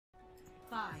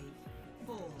5,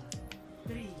 4,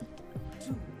 3,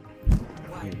 2,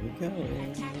 1. Here we go.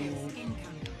 Attackers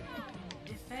incoming.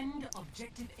 Defend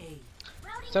objective A.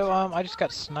 So I just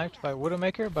got sniped by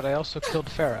Widowmaker, but I also killed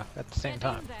Pharah at the same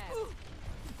time.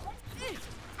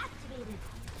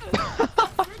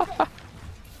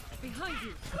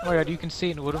 Oh my god, you can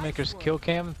see in Widowmaker's kill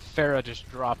cam, Pharah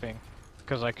just dropping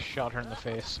because I shot her in the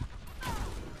face.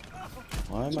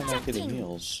 Why am I not getting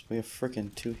heals? We have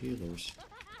frickin' 2 healers.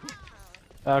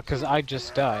 Because I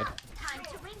just died.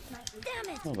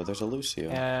 Oh, but there's a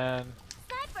Lucio. And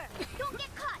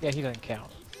yeah, he doesn't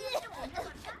count.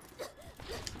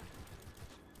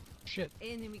 Shit.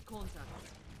 Enemy contact.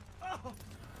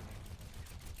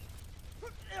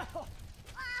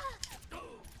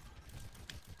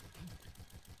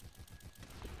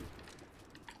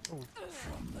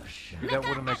 That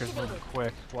Widowmaker's moving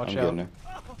quick. Watch I'm out. getting her.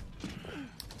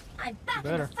 I'm back in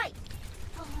Better. the fight.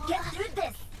 Get through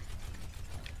this.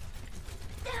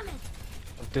 Damn it.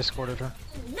 I've discorded her.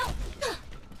 No.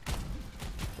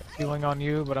 Healing on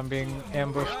you, but I'm being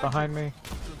ambushed behind me.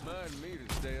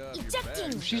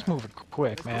 Ejecting. She's moving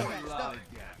quick, man.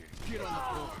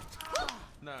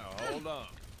 Now, hold on.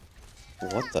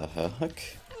 What the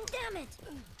heck? Damn it.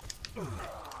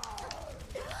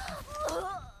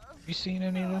 Have you seen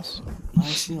any of this? I've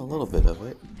seen a little bit of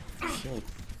it. I feel like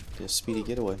a speedy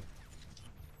getaway.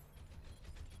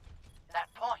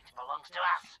 That point belongs to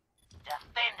us.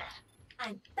 Defend it.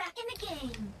 I'm back in the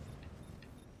game.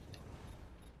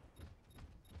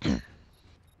 I'm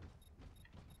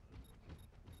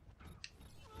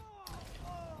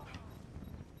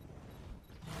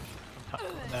not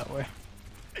going that way.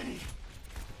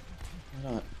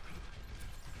 Why not?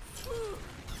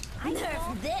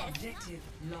 Nerf this. Objective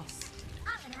lost.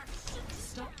 I'm gonna have to shoot.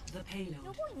 Stop the payload.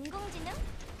 요거 인공지능?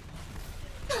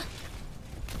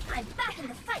 I'm back in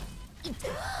the fight.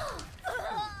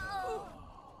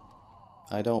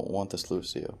 I don't want this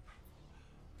Lucio.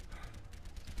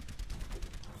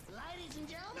 Ladies and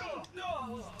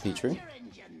gentlemen, Petrie? your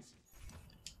engines.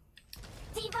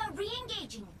 Diva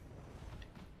re-engaging.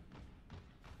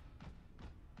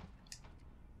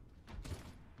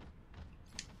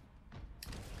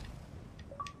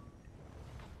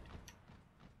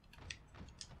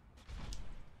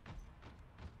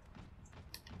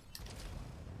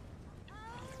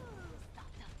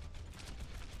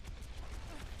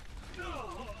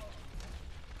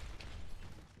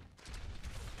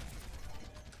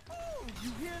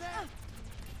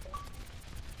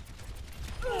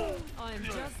 I'm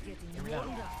just getting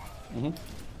warmed up.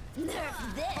 Nerf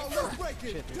this.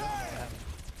 Shit, dude,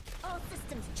 All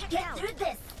systems check. Get through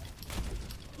this.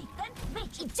 Defense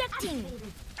reach. Ejecting.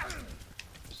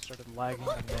 just started lagging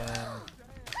and then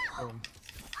boom.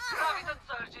 Providence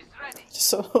surge is ready.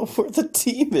 So where the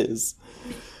team is?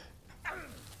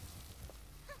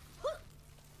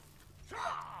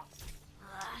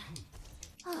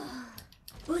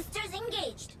 Boosters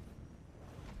engaged.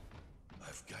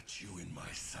 I've got you in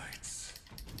my sights.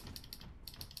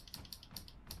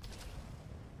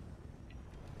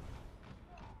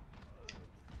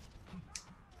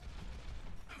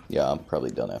 Yeah, I'm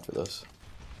probably done after this.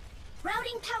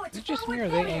 Routing power to Is it just me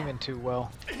forward or are they area. aiming too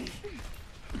well?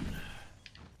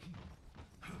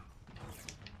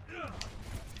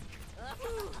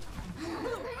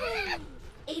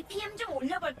 APM 좀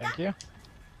올려볼까? Thank you.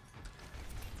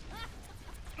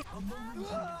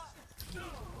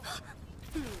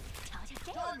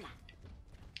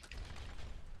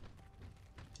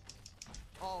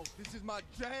 Oh, this is my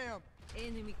jam.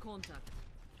 Enemy contact.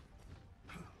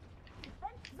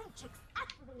 Defense matrix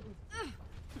activated.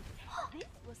 This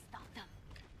will stop them.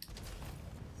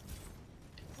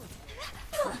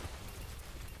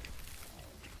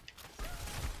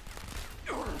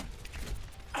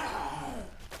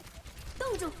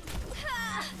 동조.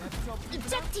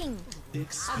 Ejecting.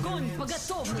 Огонь по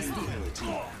готовности.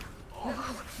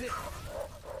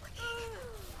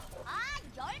 아,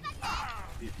 열받네.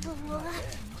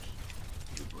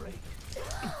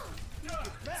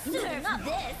 Serve not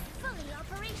this. Fully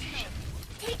operational.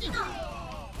 Taking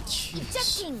off.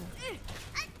 Ejecting.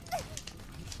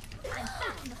 I'm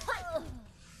back in the fight.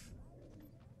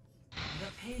 The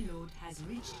payload has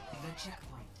reached the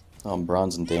checkpoint. Oh, I'm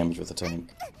bronze and damage with the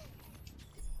tank.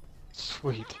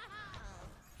 Sweet.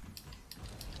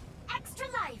 Extra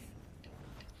life.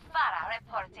 Farah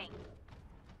reporting.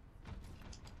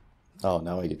 Oh,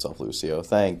 now he gets off Lucio.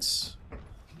 Thanks.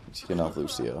 He's getting off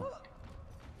Lucio.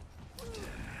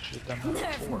 Should've done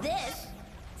that before. Nerf this.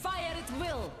 Fire at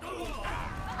will.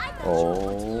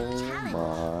 Oh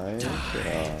my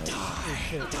god.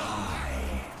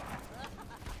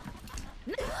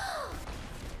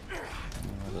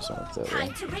 doesn't work that Time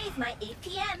way. to raise my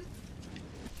APM.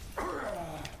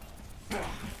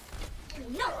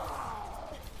 No.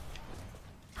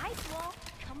 Ice wall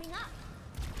coming up.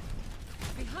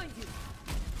 Behind you.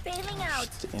 Bailing out.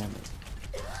 Damn it.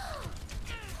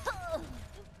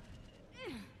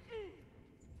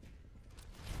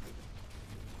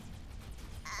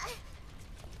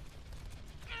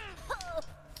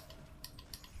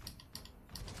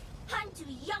 I'm too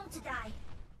young to die.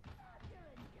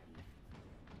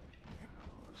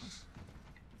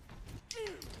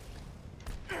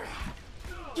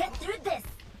 Get through this.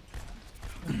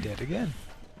 I'm dead again.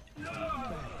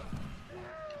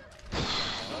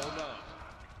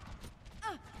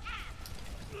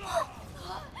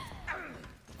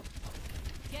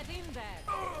 Get in there.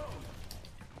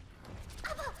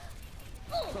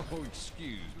 Oh,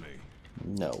 excuse me.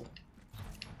 No.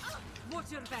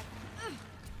 Watch your back.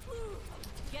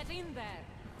 Get in there.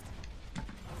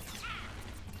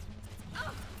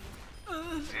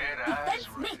 Defense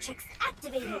matrix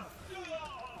activated.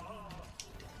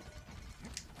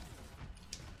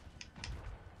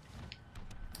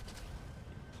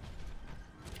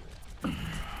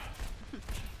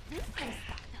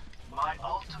 My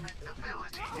ultimate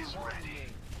ability is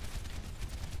ready.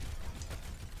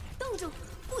 冻住，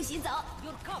不许走。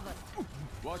 You're covered.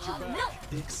 Watch your back.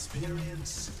 No.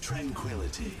 Experience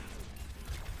tranquility.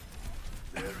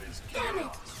 There is Damn it.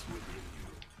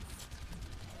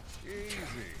 easy.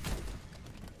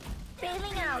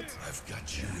 Bailing out. I've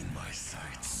got you in my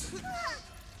sights.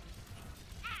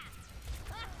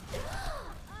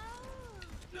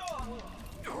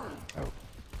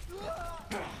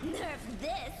 Nerf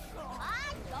this.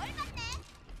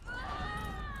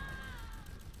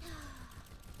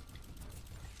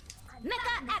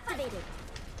 Mecha activated.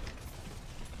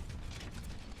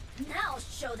 Now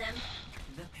show them.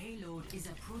 The payload is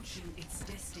approaching its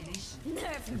destination.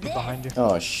 Nerf this. Behind you.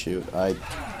 Oh shoot, I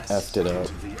effed it up.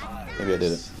 Maybe I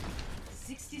did it.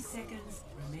 60 seconds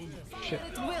remaining. Shit.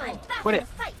 It will. I'm back Quit in it.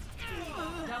 the fight.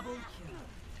 Double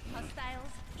kill.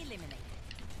 Hostiles eliminated.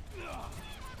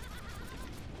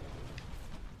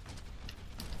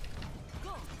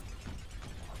 Go.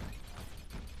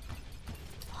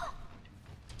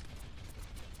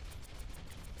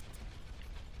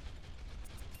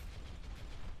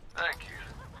 Thank you.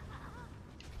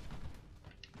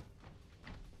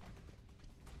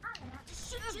 I'm gonna have to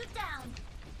shoot you down.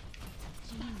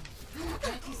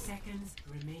 30 seconds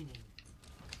remaining.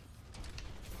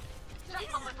 Just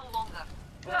a little longer.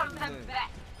 Burn them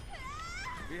back.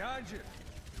 Behind you.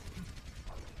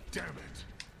 Damn it.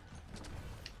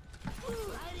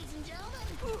 Ladies and gentlemen,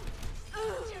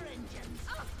 your engines.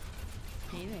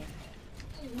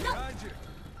 No, Behind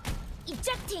you.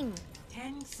 ejecting.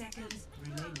 10 seconds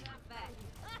remaining.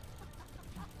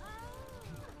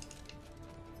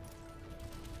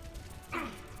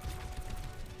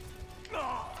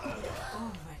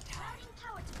 Overtime.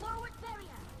 Towards forward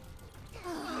barrier.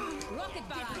 Rocket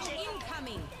barrage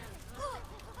incoming.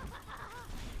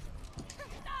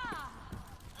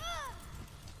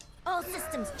 All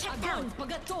systems checked Огонь out. по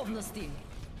готовности.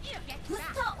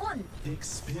 Musta on.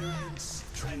 Experience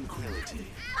tranquility.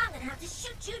 I'm gonna have to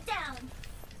shoot you down.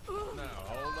 Now,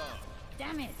 hold on.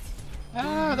 Damn it.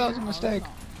 Ah, that was a mistake.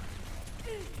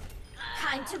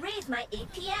 Time to raise my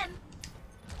APM.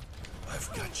 I've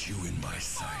got you in my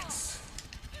sights.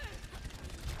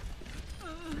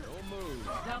 Don't move.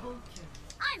 Double kill.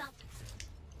 I'm up.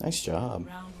 Nice job.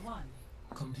 Round 1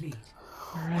 complete.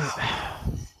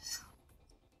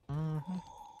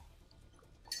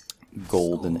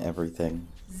 Gold and everything.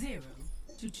 0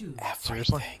 to 2.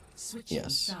 Seriously? Switching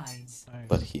Yes. sides. Nice.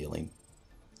 But healing.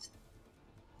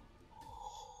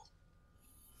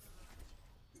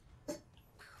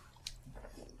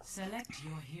 Select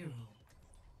your hero.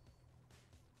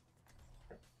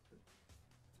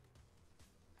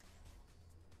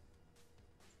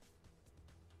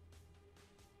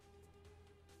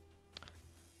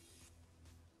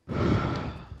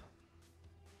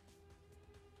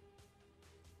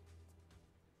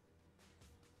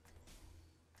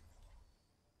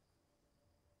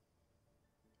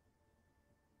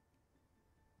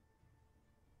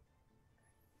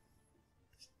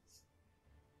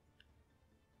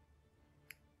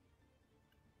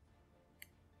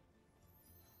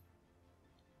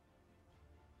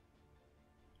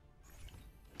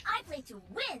 I play to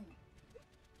win.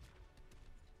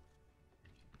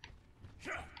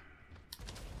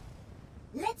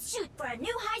 Let's shoot for a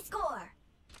new high score.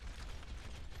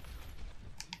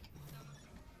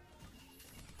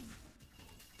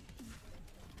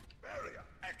 Barrier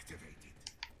activated.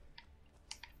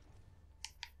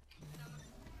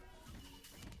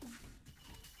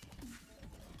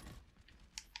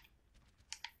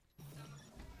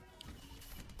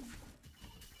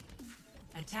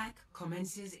 Attack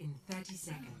commences in 30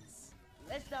 seconds.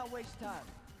 Let's not waste time.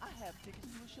 I have tickets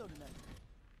to a show tonight.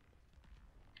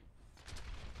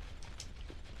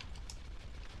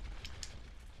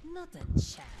 Not a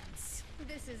chance.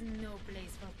 This is no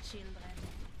place for children.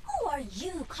 Who are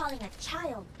you calling a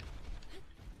child?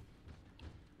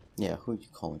 Yeah, who you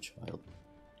calling child?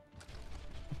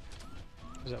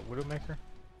 Is that Widowmaker?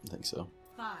 I think so.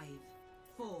 5,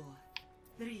 4,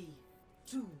 3,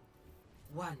 2,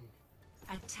 1.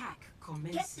 Attack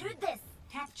commences. Get through this.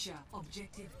 Capture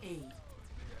objective A.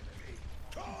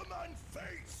 Come and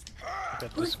face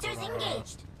Got this Boosters going on,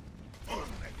 engaged.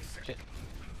 shit. I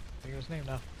think of his name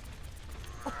now.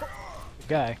 The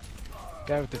guy.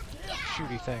 Guy with the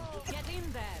shooty thing. Get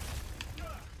in there.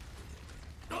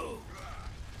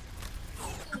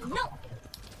 No.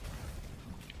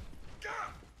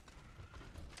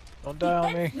 Don't die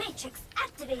on me. Defense matrix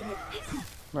activated.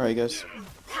 Alright, guys.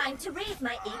 Time to raise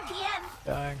my APM.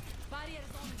 Dying.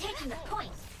 Taking the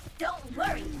point. Don't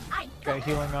worry. I Guy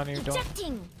healing on you.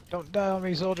 Ejecting. Don't die on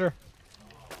me, soldier.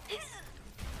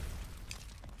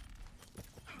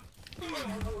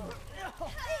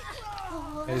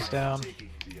 He's down.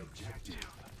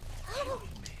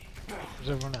 Where's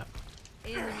everyone at?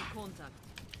 Enemy contact.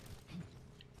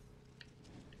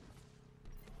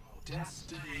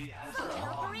 Destiny has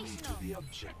drawn me to the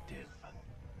objective.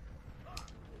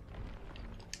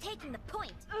 Taking the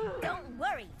point. Don't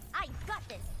worry. I got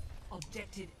this.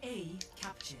 Objective A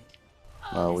captured.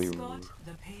 Oh, we Escort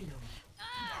the payload.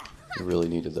 really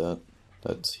needed that.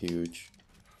 That's huge.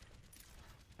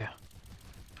 Yeah.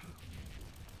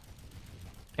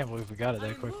 Can't believe we got it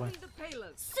that quickly.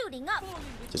 Suiting up.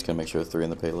 Just gotta make sure 3 in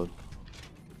the payload.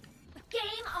 Game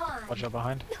on. Watch out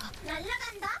behind.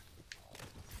 날라간다.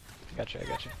 Gotcha, I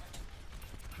gotcha.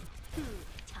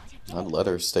 I'd let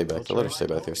her stay back. I'll let her stay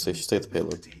back there. Stay at the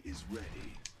payload. Is ready.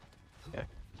 Yeah.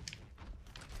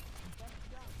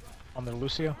 On the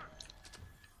Lucio.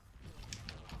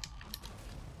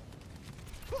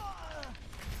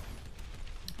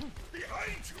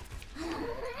 Behind you.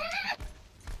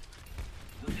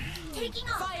 Taking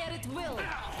off. Fire at will.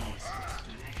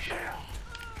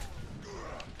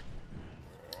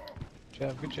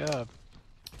 Good job.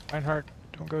 Reinhardt,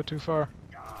 don't go too far.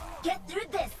 Get through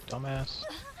this. Dumbass.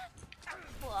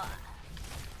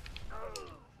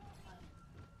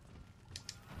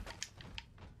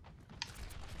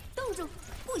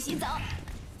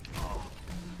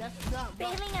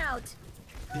 Bailing out.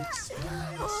 I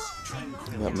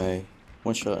got May.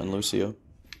 One shot and Lucio.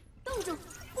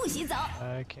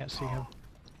 I can't see him.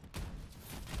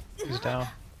 He's down.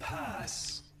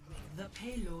 Pass. The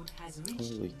payload has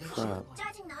reached Holy the crap.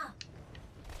 checkpoint. 짜증나.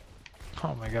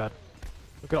 Oh my god.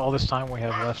 Look at all this time we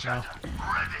have left now.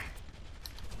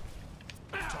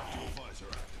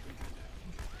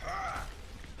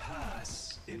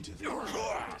 Pass into the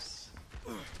darkness.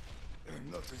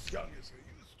 I'm not as young as I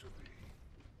used to be.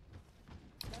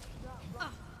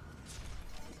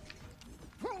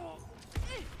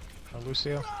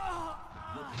 Lucio. I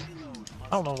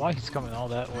don't know why he's coming all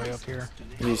that way up here.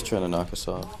 He's trying to knock us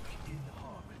off.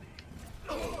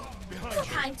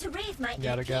 Time to raise my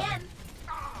Got it. APM.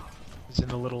 He's in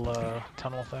the little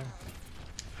tunnel thing.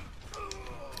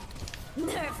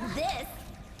 Nerf this.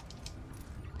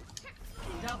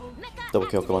 Double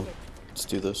kill, come on. Let's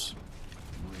do this.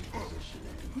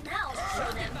 Now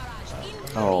show them.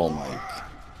 Oh my.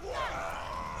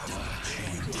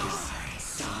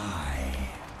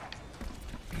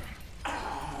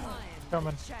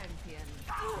 Coming.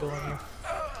 Killing you.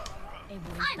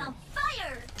 I'm on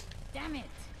fire. Damn it.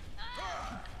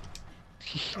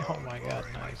 Oh my god,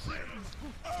 nice.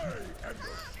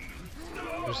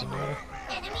 There's another.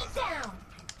 Enemy down.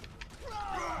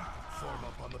 Form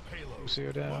up on the payload.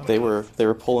 Lucio down. They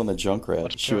were pulling the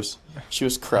Junkrat. She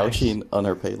was crouching on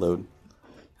her payload.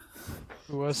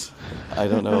 Who was? I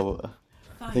don't know.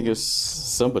 I think it was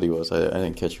somebody was. I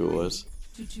didn't catch who it was.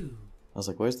 I was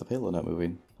like, why is the payload not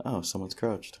moving? Oh, someone's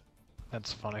crouched.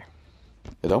 That's funny.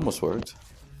 It almost worked.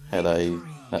 Had I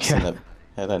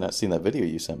not seen that video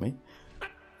you sent me.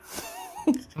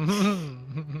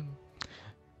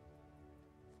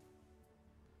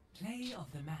 Play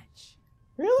of the match.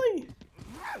 Really?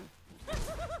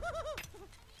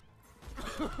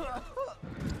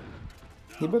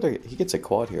 He gets a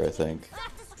quad here, I think.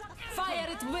 Fire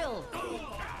at will.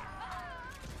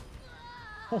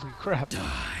 Holy crap.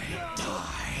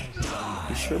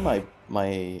 You sure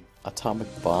my atomic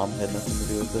bomb had nothing to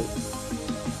do with it?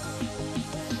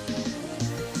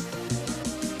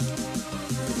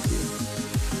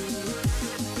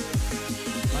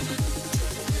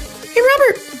 Hey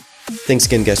Robert! Thanks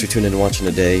again guys for tuning in and watching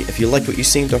today. If you liked what you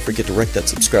seen, don't forget to wreck that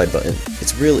subscribe button.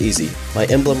 It's real easy. My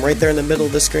emblem right there in the middle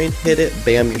of the screen, hit it,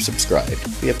 bam, you're subscribed.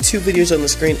 We have 2 videos on the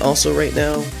screen also right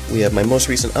now. We have my most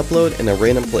recent upload and a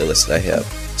random playlist that I have.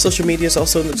 Social media is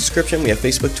also in the description. We have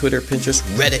Facebook, Twitter, Pinterest,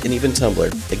 Reddit, and even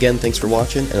Tumblr. Again, thanks for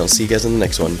watching, and I'll see you guys in the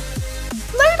next one.